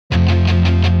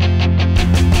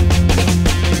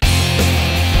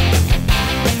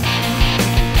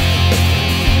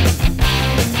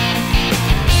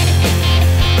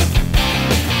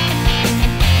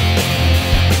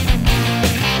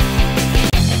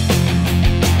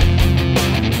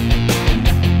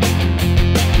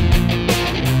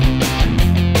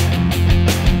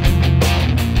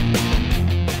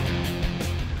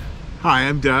Hi,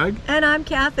 I'm Doug. And I'm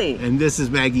Cathy. And this is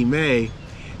Maggie Mae.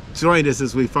 Join us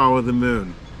as we follow the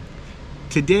moon.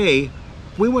 Today,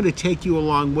 we want to take you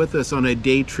along with us on a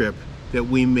day trip that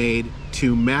we made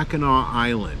to Mackinac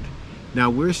Island.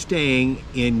 Now, we're staying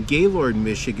in Gaylord,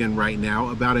 Michigan right now,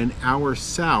 about an hour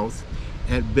south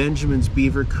at Benjamin's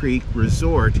Beaver Creek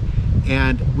Resort.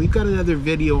 And we've got another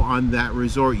video on that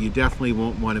resort you definitely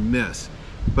won't want to miss.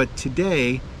 But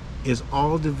today is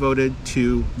all devoted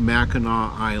to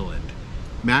Mackinac Island.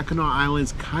 Mackinac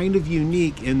Island's kind of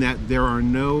unique in that there are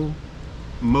no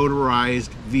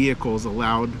motorized vehicles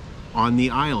allowed on the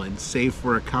island, save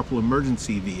for a couple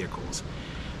emergency vehicles.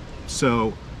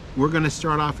 So we're going to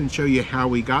start off and show you how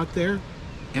we got there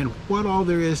and what all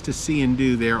there is to see and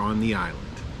do there on the island.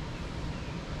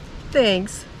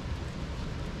 Thanks.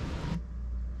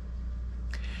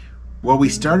 Well, we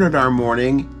started our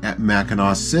morning at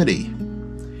Mackinaw City,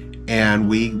 and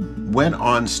we went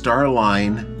on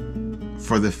Starline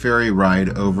for the ferry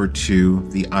ride over to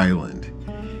the island.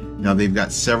 Now, they've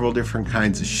got several different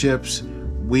kinds of ships.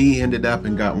 We ended up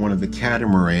and got one of the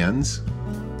catamarans,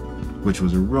 which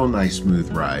was a real nice,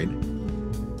 smooth ride.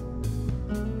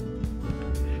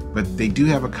 But they do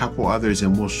have a couple others,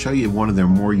 and we'll show you one of their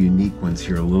more unique ones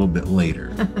here a little bit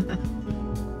later.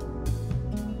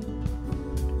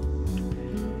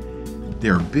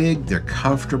 They're big, they're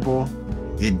comfortable.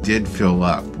 It did fill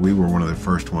up. We were one of the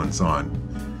first ones on.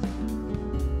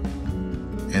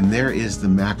 And there is the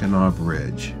Mackinac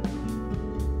Bridge.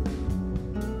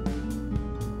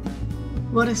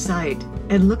 What a sight.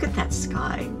 And look at that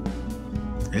sky.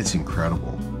 It's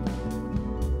incredible.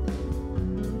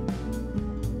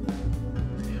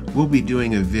 We'll be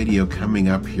doing a video coming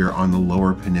up here on the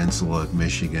Lower Peninsula of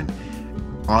Michigan.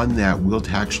 On that, we'll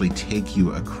actually take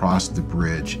you across the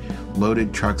bridge.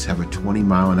 Loaded trucks have a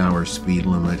 20-mile-an-hour speed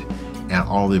limit, and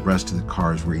all the rest of the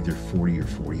cars were either 40 or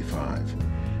 45,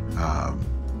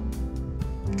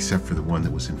 except for the one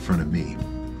that was in front of me.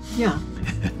 Yeah.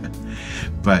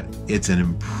 But it's an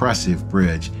impressive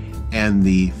bridge, and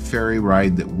the ferry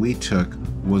ride that we took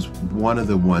was one of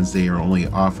the ones they are only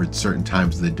offered certain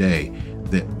times of the day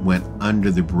that went under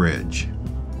the bridge.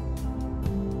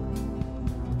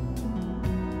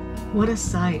 What a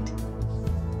sight.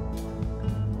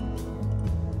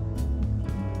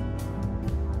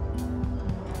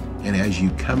 And as you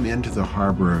come into the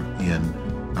harbor in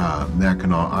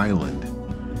Mackinac Island,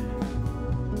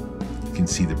 you can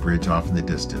see the bridge off in the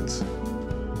distance.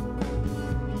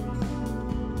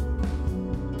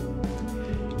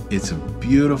 It's a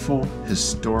beautiful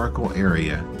historical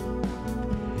area,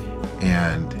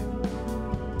 and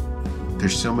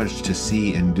there's so much to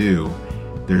see and do.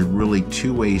 There's really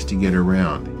two ways to get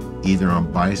around, either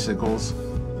on bicycles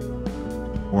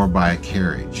or by a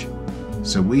carriage.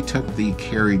 So we took the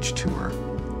carriage tour,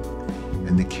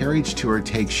 and the carriage tour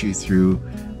takes you through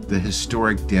the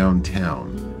historic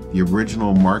downtown, the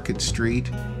original Market Street,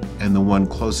 and the one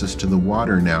closest to the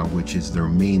water now, which is their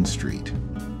Main Street.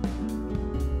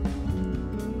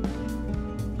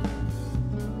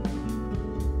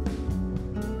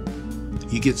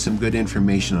 You get some good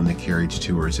information on the carriage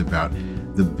tours about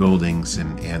the buildings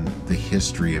and the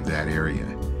history of that area.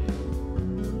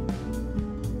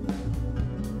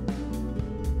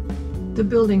 The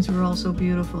buildings were also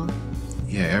beautiful.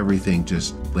 Yeah, everything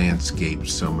just landscaped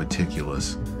so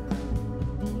meticulous.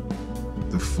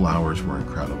 The flowers were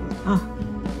incredible. Oh.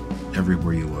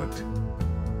 Everywhere you looked.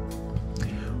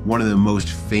 One of the most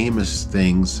famous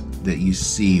things that you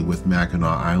see with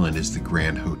Mackinac Island is the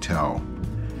Grand Hotel.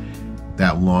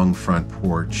 That long front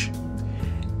porch.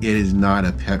 It is not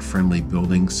a pet-friendly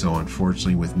building, so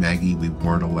unfortunately with Maggie we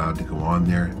weren't allowed to go on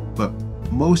there, but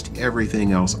most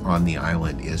everything else on the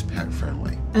island is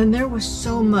pet-friendly. And there was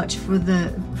so much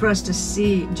for us to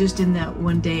see just in that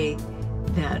one day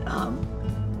that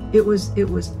it was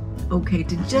okay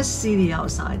to just see the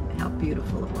outside, how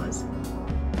beautiful it was.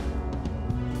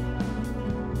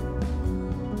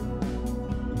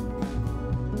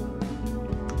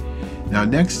 Now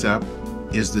next up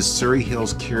is the Surrey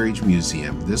Hills Carriage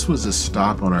Museum. This was a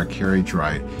stop on our carriage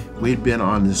ride. We'd been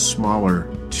on this smaller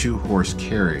 2-horse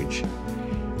carriage.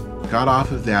 Got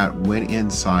off of that, went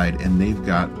inside, and they've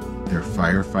got their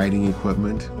firefighting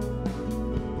equipment,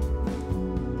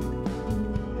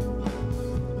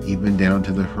 even down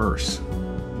to the hearse.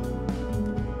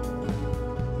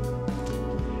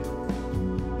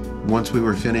 Once we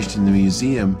were finished in the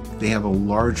museum, they have a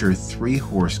larger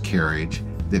 3-horse carriage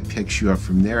that picks you up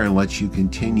from there and lets you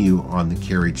continue on the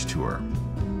carriage tour.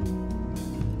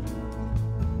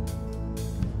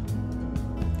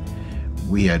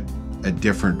 We had a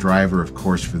different driver, of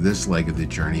course, for this leg of the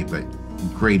journey, but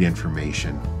great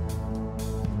information.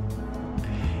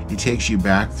 It takes you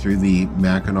back through the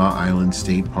Mackinac Island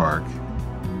State Park.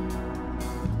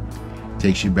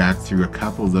 Takes you back through a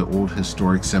couple of the old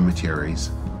historic cemeteries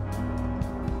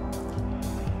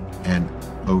and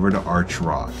over to Arch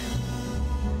Rock.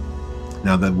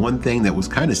 Now, the one thing that was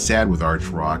kind of sad with Arch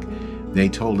Rock, they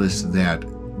told us that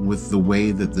with the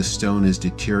way that the stone is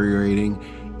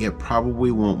deteriorating, it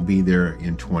probably won't be there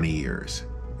in 20 years.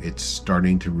 It's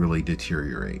starting to really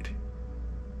deteriorate.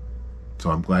 So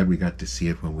I'm glad we got to see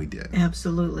it when we did.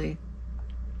 Absolutely.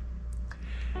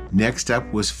 Next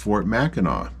up was Fort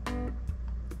Mackinac.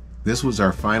 This was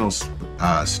our final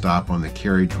stop on the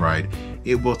carriage ride.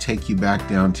 It will take you back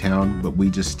downtown, but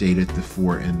we just stayed at the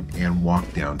fort and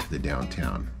walked down to the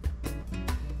downtown.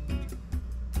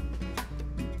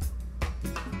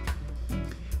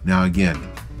 Now again,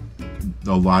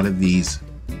 a lot of these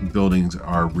buildings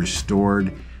are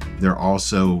restored. They're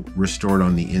also restored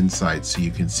on the inside so you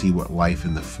can see what life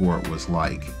in the fort was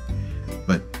like.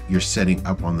 But you're setting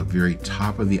up on the very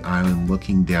top of the island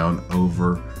looking down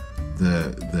over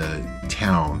the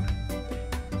town,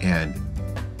 and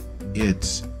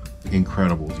it's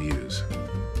incredible views.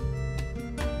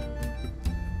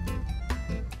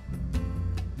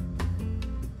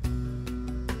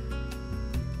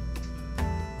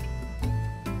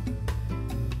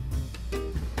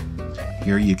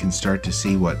 Here you can start to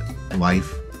see what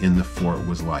life in the fort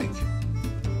was like.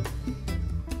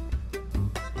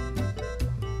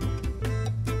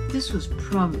 This was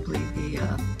probably the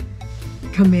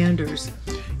commanders.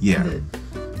 Yeah.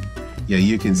 Yeah,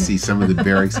 you can see some of the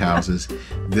barracks houses.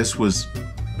 This was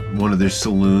one of their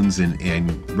saloons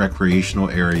and recreational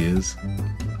areas.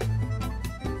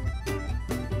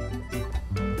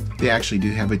 They actually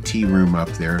do have a tea room up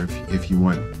there if you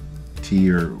want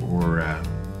tea or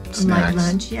snacks. Light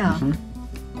lunch, yeah. Mm-hmm.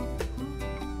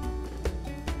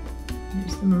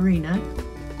 There's the marina.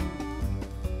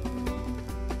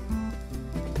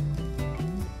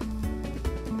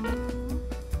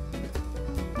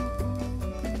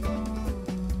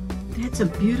 They had some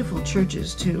beautiful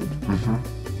churches too.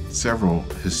 Mm-hmm. Several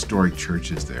historic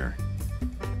churches there.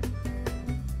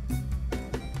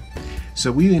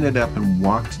 So we ended up and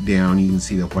walked down. You can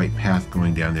see the white path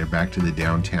going down there back to the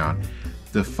downtown.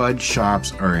 The fudge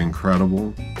shops are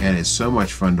incredible, and it's so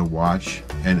much fun to watch,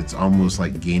 and it's almost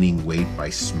like gaining weight by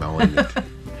smelling it.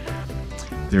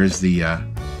 There's the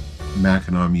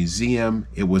Mackinac Museum.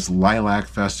 It was Lilac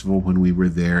Festival when we were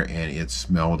there, and it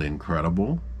smelled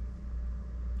incredible.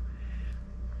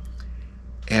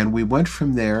 And we went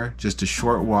from there just a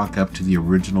short walk up to the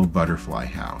original Butterfly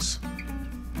House.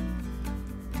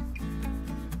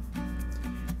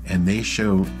 And they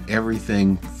show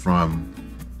everything from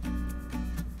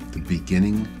the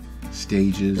beginning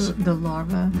stages, the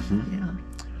larva, mm-hmm,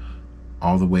 yeah,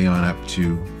 all the way on up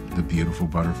to the beautiful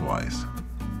butterflies.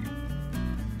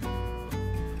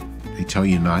 They tell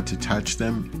you not to touch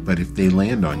them, but if they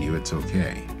land on you, it's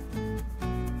okay.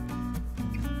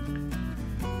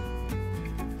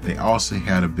 They also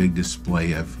had a big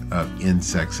display of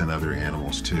insects and other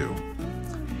animals too.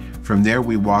 From there,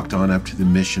 we walked on up to the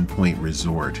Mission Point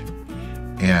Resort,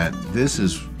 and this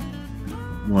is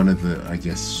one of the, I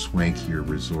guess, swankier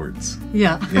resorts.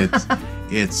 Yeah.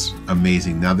 It's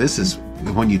amazing. Now this is,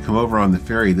 when you come over on the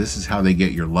ferry, this is how they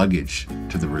get your luggage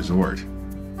to the resort.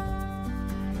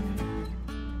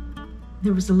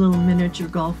 There was a little miniature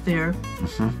golf there.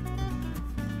 Mm-hmm.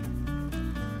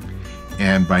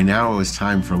 And by now it was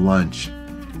time for lunch.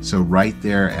 So right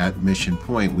there at Mission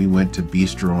Point, we went to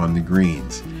Bistro on the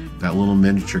Greens. That little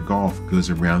miniature golf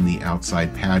goes around the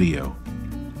outside patio.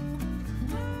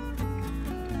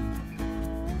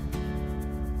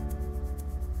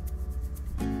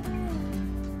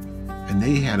 And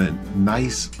they had a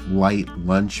nice light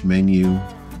lunch menu.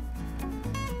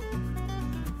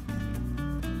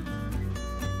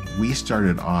 We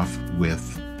started off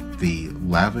with the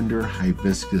lavender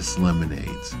hibiscus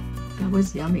lemonades. That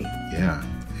was yummy. Yeah,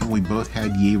 and we both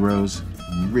had gyros,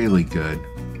 really good,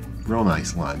 real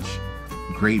nice lunch,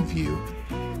 great view.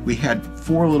 We had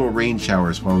 4 little rain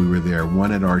showers while we were there,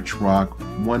 one at Arch Rock,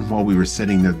 one while we were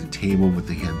sitting there at the table, but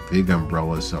they had big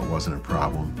umbrellas, so it wasn't a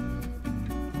problem.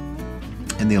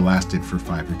 And they lasted for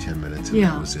 5 or 10 minutes, and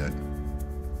that was it.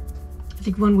 I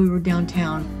think when we were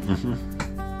downtown. Mm-hmm.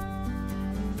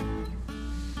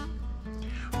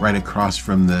 Right across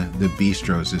from the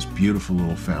bistro is this beautiful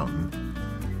little fountain.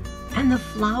 And the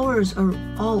flowers are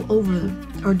all over,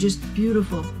 are just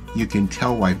beautiful. You can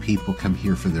tell why people come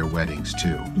here for their weddings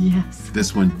too. Yes.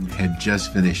 This one had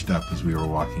just finished up as we were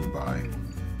walking by.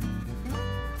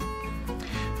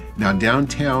 Now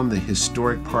downtown, the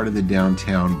historic part of the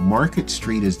downtown, Market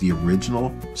Street is the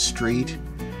original street.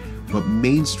 but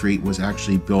Main Street was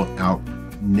actually built out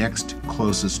next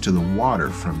closest to the water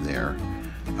from there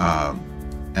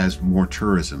as more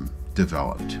tourism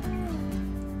developed.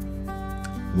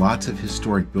 Lots of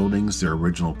historic buildings, their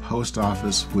original post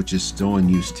office, which is still in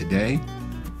use today.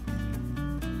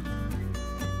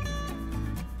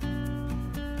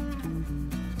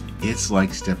 It's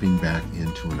like stepping back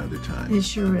into another time. It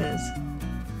sure is.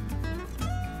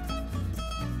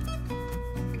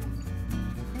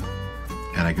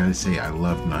 And I gotta say, I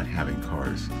love not having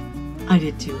cars. I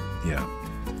did too. Yeah.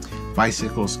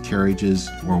 Bicycles, carriages,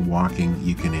 or walking,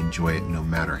 you can enjoy it no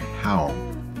matter how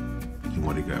you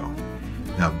want to go.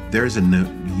 Now, there's a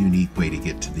unique way to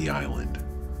get to the island.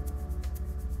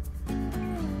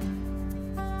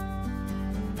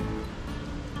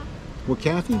 Well,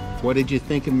 Cathy, what did you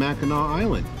think of Mackinac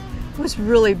Island? It was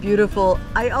really beautiful.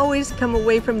 I always come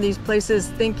away from these places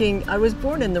thinking I was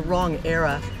born in the wrong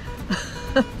era.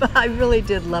 But I really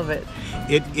did love it.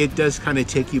 It does kind of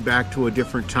take you back to a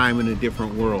different time and a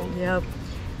different world. Yep.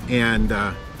 And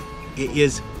it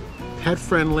is pet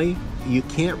friendly. You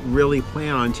can't really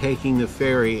plan on taking the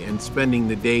ferry and spending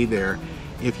the day there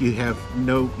if you have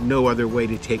no other way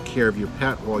to take care of your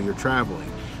pet while you're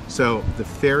traveling. So the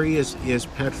ferry is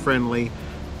pet friendly.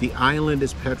 The island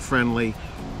is pet friendly.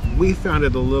 We found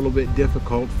it a little bit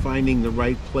difficult finding the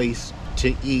right place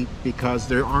to eat because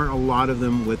there aren't a lot of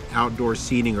them with outdoor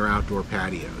seating or outdoor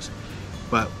patios.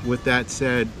 But with that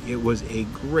said, it was a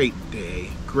great day,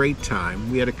 great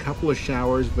time. We had a couple of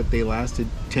showers, but they lasted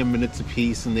 10 minutes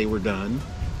apiece and they were done.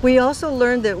 We also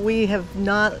learned that we have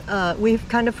not, we've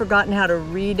kind of forgotten how to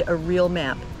read a real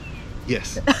map.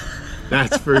 Yes,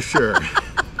 that's for sure.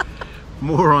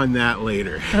 More on that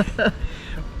later.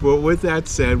 Well, with that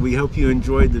said, we hope you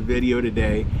enjoyed the video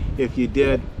today. If you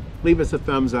did, leave us a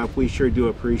thumbs up. We sure do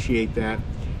appreciate that.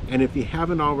 And if you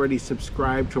haven't already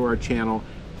subscribed to our channel,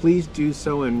 please do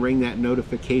so and ring that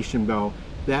notification bell.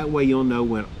 That way you'll know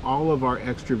when all of our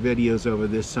extra videos over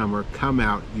this summer come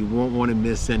out. You won't want to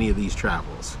miss any of these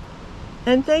travels.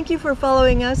 And thank you for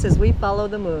following us as we follow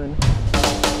the moon.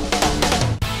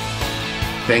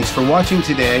 Thanks for watching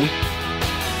today.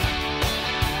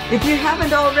 If you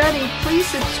haven't already, please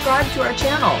subscribe to our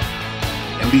channel.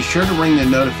 And be sure to ring the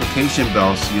notification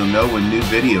bell so you'll know when new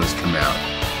videos come out.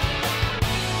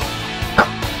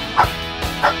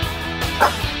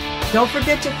 Don't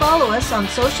forget to follow us on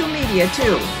social media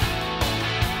too.